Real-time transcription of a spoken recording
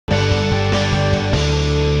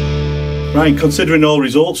Right, considering all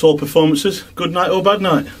results, all performances, good night or bad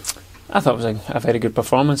night? I thought it was a very good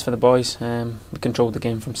performance for the boys. We controlled the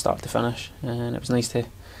game from start to finish, and it was nice to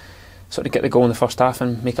sort of get the goal in the first half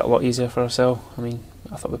and make it a lot easier for ourselves. I mean,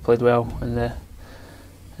 I thought we played well in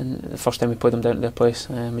the first time we played them down to their place.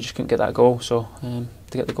 We just couldn't get that goal, so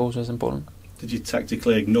to get the goals was important. Did you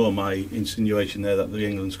tactically ignore my insinuation there that the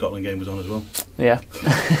England-Scotland game was on as well? Yeah.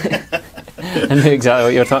 I knew exactly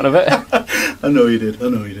what you were talking about. I know you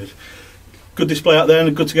did. Good display out there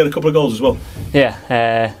and good to get a couple of goals as well.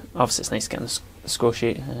 Yeah, obviously it's nice getting the score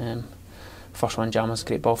sheet. First one, Jammers,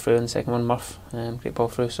 great ball through, and the second one, Murph, great ball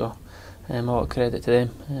through. So a lot of credit to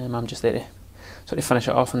them. I'm just there to sort of finish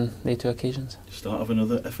it off on the two occasions. Start of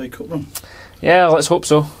another FA Cup run. Yeah, let's hope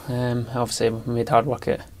so. Obviously we made hard work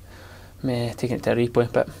at taking it to a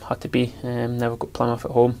replay, but had to be. Now we've got Plymouth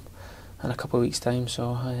at home in a couple of weeks' time,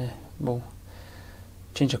 so we'll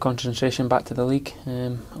change our concentration back to the league.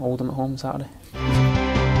 Oldham at home Saturday.